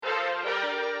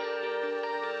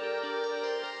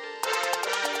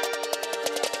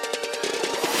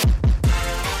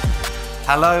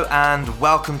Hello and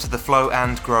welcome to the Flow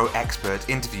and Grow Expert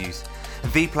Interviews,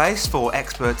 the place for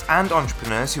experts and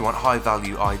entrepreneurs who want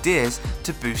high-value ideas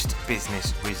to boost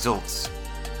business results.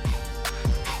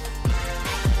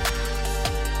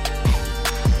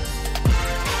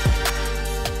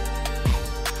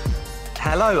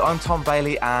 Hello, I'm Tom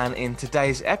Bailey, and in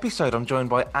today's episode I'm joined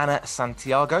by Anna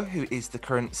Santiago, who is the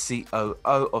current COO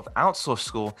of Outsource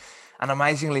School and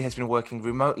amazingly has been working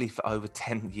remotely for over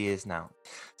 10 years now.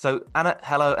 So Anna,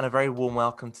 hello and a very warm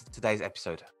welcome to today's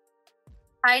episode.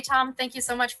 Hi, Tom. Thank you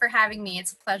so much for having me.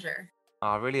 It's a pleasure.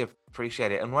 I really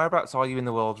appreciate it. And whereabouts are you in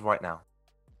the world right now?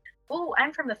 Oh,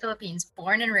 I'm from the Philippines,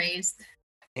 born and raised.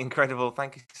 Incredible.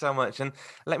 Thank you so much. And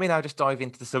let me now just dive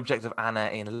into the subject of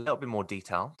Anna in a little bit more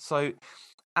detail. So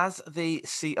as the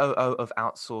COO of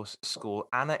Outsource School,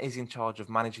 Anna is in charge of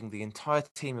managing the entire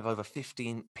team of over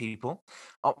 15 people,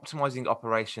 optimizing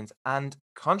operations, and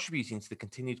contributing to the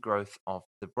continued growth of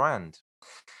the brand.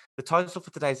 The title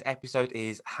for today's episode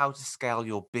is How to Scale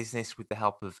Your Business with the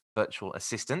Help of Virtual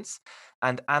Assistants.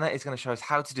 And Anna is going to show us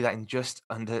how to do that in just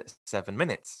under 7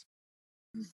 minutes.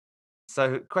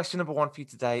 So, question number one for you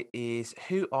today is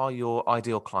who are your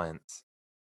ideal clients?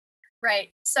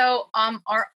 Right. So,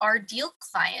 our deal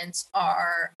clients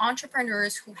are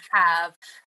entrepreneurs who have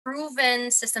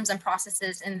proven systems and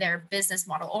processes in their business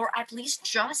model, or at least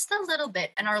just a little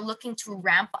bit, and are looking to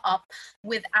ramp up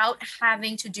without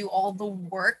having to do all the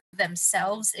work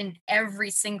themselves in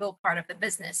every single part of the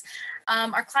business.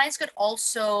 Our clients could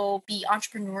also be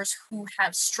entrepreneurs who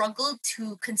have struggled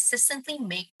to consistently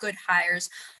make good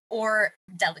hires or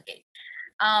delegate,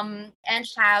 and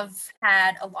have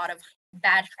had a lot of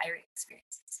bad hiring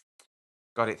experiences.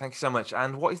 Got it. Thank you so much.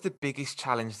 And what is the biggest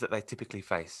challenge that they typically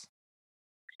face?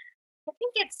 I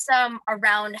think it's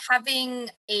around having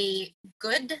a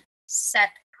good set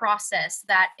process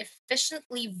that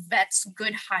efficiently vets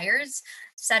good hires,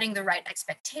 setting the right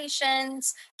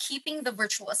expectations, keeping the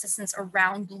virtual assistants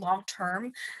around long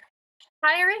term.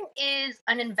 Hiring is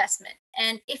an investment.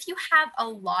 And if you have a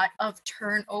lot of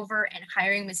turnover and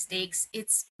hiring mistakes,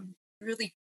 it's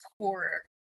really poor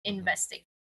Mhm. investing.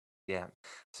 Yeah.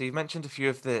 So you've mentioned a few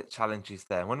of the challenges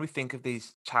there. When we think of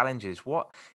these challenges,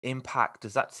 what impact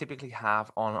does that typically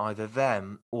have on either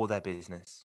them or their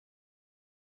business?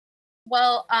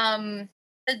 Well,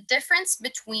 the difference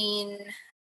between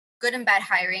good and bad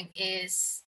hiring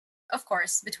is, of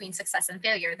course, between success and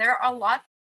failure. There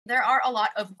are a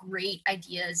lot of great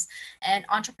ideas and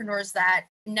entrepreneurs that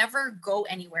never go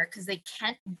anywhere because they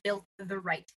can't build the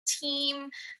right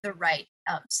team, the right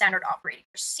standard operating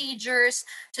procedures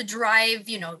to drive,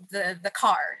 the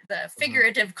Mhm.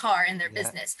 figurative car in their Yeah.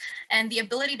 business, and the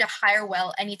ability to hire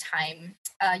well anytime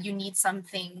you need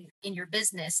something in your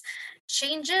business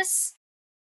changes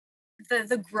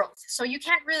the growth. So you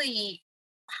can't really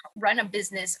run a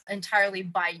business entirely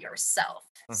by yourself.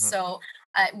 Mhm. So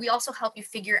we also help you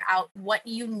figure out what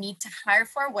you need to hire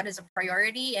for, what is a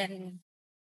priority, and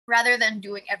rather than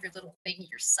doing every little thing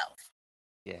yourself.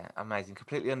 Yeah, amazing.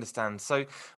 Completely understand. So,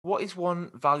 what is one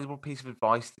valuable piece of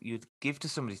advice that you'd give to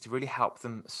somebody to really help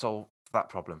them solve that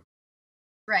problem?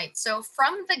 Right. So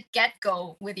from the get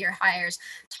go with your hires,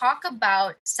 talk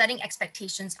about setting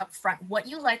expectations up front, what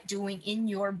you like doing in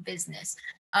your business,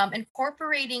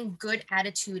 incorporating good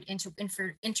attitude into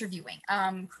interviewing,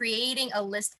 creating a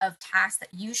list of tasks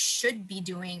that you should be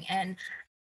doing. And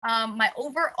my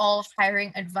overall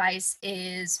hiring advice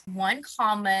is one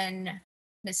common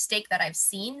mistake that I've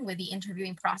seen with the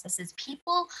interviewing process is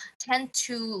people tend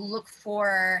to look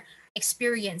for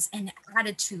experience and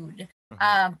attitude,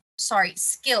 Hmm.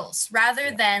 skills, rather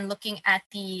Yeah. than looking at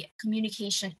the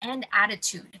communication and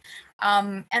attitude,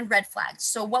 and red flags.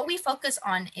 So, what we focus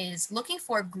on is looking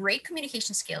for great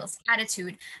communication skills,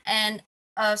 attitude, and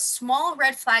small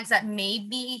red flags that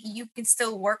maybe you can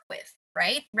still work with,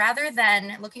 right? Rather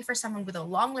than looking for someone with a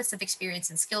long list of experience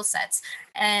and skill sets.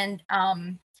 And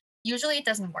usually it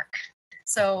doesn't work.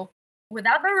 So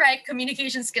without the right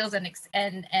communication skills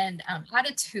and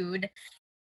attitude,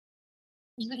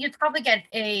 you'd probably get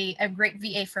a great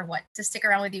VA for what? To stick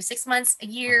around with you 6 months, a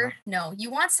Hmm. year? No, you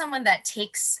want someone that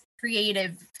takes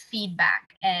creative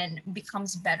feedback and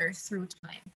becomes better through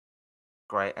time.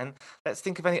 Great. And let's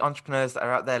think of any entrepreneurs that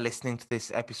are out there listening to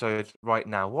this episode right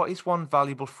now. What is one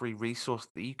valuable free resource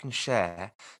that you can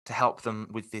share to help them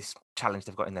with this challenge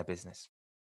they've got in their business?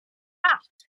 Ah,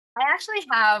 I actually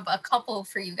have a couple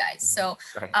for you guys. Hmm. So,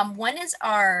 Great. one is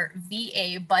our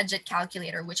VA budget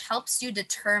calculator, which helps you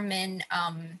determine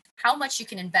how much you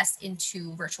can invest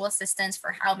into virtual assistants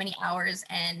for how many hours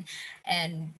and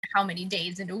how many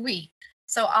days in a week.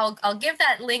 So I'll give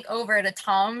that link over to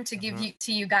Tom to give Mhm. you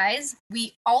to you guys.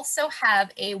 We also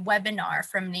have a webinar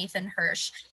from Nathan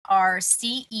Hirsch, our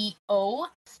CEO,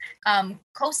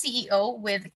 co-CEO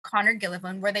with Connor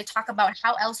Gillivan, where they talk about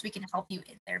how else we can help you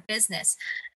in their business.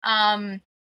 Um,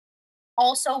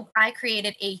 Also, I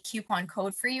created a coupon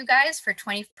code for you guys for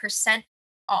 20%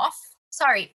 off.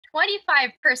 Sorry,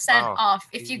 25% Wow, off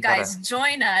if you even better. guys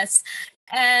join us.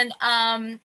 And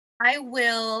I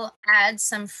will add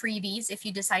some freebies if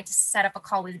you decide to set up a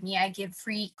call with me. I give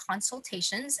free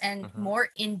consultations and Mhm. more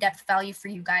in-depth value for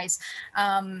you guys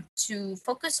to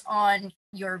focus on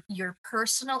your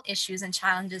personal issues and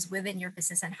challenges within your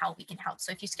business and how we can help.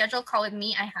 So if you schedule a call with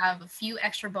me, I have a few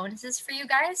extra bonuses for you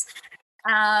guys.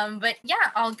 But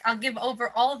yeah, I'll give over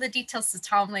all of the details to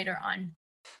Tom later on.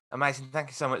 Amazing. Thank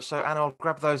you so much. So, Anna, I'll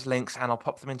grab those links and I'll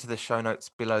pop them into the show notes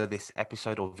below this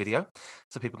episode or video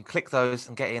so people can click those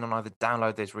and get in and either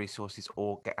download those resources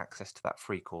or get access to that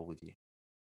free call with you.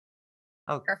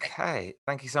 Perfect. Okay.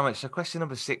 Thank you so much. So, question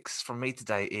number 6 from me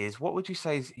today is what would you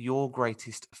say is your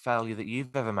greatest failure that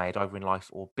you've ever made over in life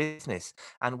or business?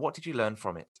 And what did you learn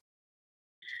from it?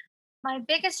 My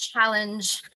biggest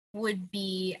challenge would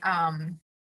be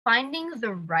finding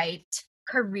the right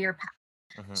career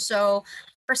path. Hmm. So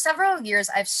for several years,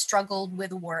 I've struggled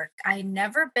with work. I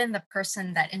never been the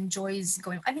person that enjoys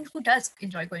going. I mean, who does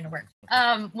enjoy going to work?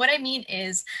 What I mean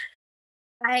is,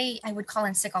 I would call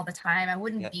in sick all the time. I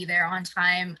wouldn't Yeah. be there on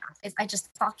time. I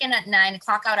just clock in at 9,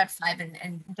 clock out at 5,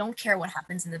 and don't care what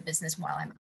happens in the business while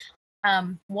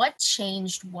I'm. What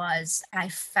changed was I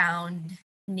found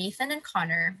Nathan and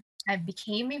Connor. I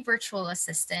became a virtual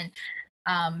assistant.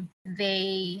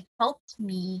 They helped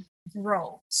me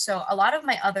grow. So a lot of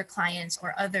my other clients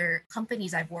or other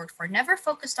companies I've worked for never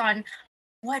focused on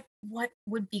what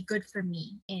would be good for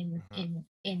me in Hmm.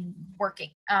 in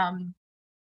working.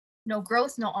 No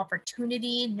growth, no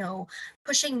opportunity, no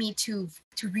pushing me to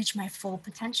reach my full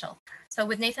potential. So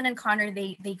with Nathan and Connor,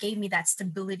 they gave me that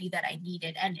stability that I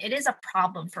needed, and it is a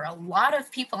problem for a lot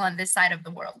of people on this side of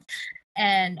the world.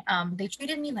 And they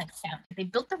treated me like family. They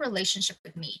built the relationship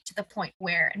with me to the point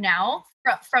where now,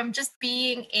 from just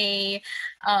being a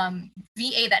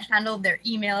VA that handled their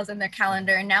emails and their Hmm.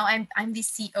 calendar, and now I'm the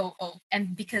COO, and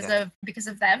Yeah. because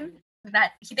of them,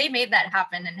 they made that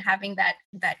happen, and having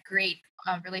that great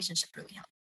relationship really helped.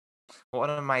 What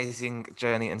an amazing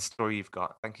journey and story you've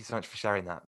got. Thank you so much for sharing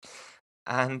that.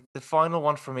 And the final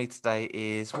one for me today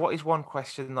is what is one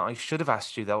question that I should have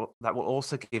asked you that will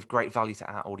also give great value to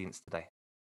our audience today?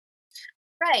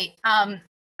 Right.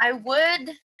 I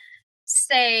would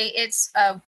say it's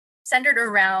centered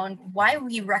around why Mhm.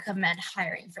 we recommend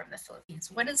hiring from the Philippines.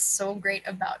 What is so great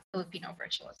about Filipino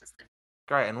virtual assistants?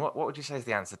 Great. And what would you say is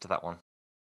the answer to that one?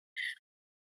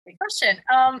 Great question.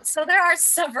 So there are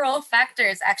several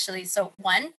factors actually. So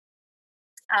one,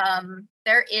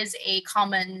 there is a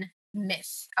common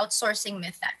myth, outsourcing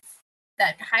myth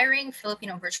that hiring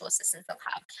Filipino virtual assistants will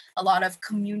have a lot of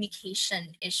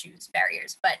communication issues,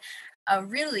 barriers, but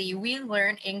really we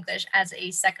learn English as a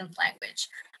second language.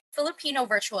 Filipino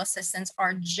virtual assistants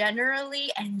are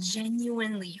generally and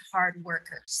genuinely hard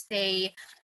workers. They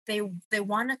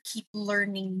want to keep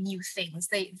learning new things.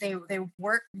 They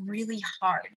work really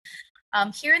hard.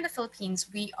 Here in the Philippines,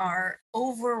 we are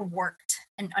overworked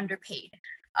and underpaid.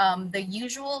 The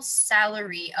usual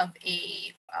salary of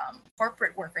a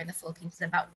corporate worker in the Philippines is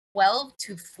about 12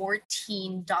 to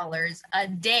 $14 a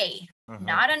day, Hmm.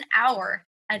 not an hour,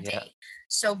 a Yeah. day.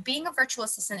 So being a virtual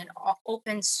assistant,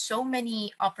 opens so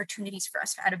many opportunities for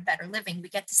us at a better living. We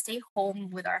get to stay home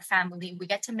with our family. We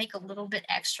get to make a little bit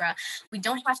extra. We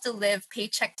don't have to live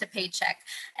paycheck to paycheck.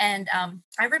 And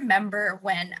I remember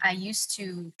when I used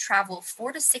to travel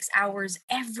 4 to 6 hours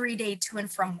every day to and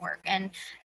from work. And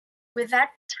with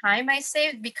that time I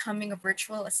saved becoming a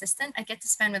virtual assistant, I get to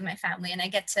spend with my family and I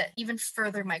get to even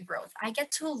further my growth. I get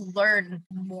to learn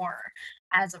more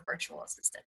as a virtual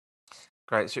assistant.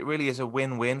 Great. So it really is a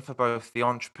win-win for both the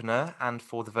entrepreneur and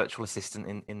for the virtual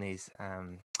assistant in these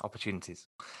opportunities.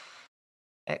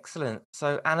 Excellent.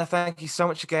 So Anna, thank you so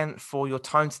much again for your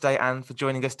time today and for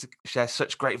joining us to share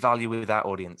such great value with our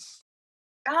audience.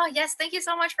 Oh, yes. Thank you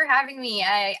so much for having me.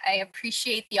 I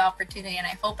appreciate the opportunity and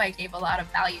I hope I gave a lot of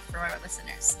value for our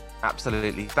listeners.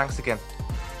 Absolutely. Thanks again.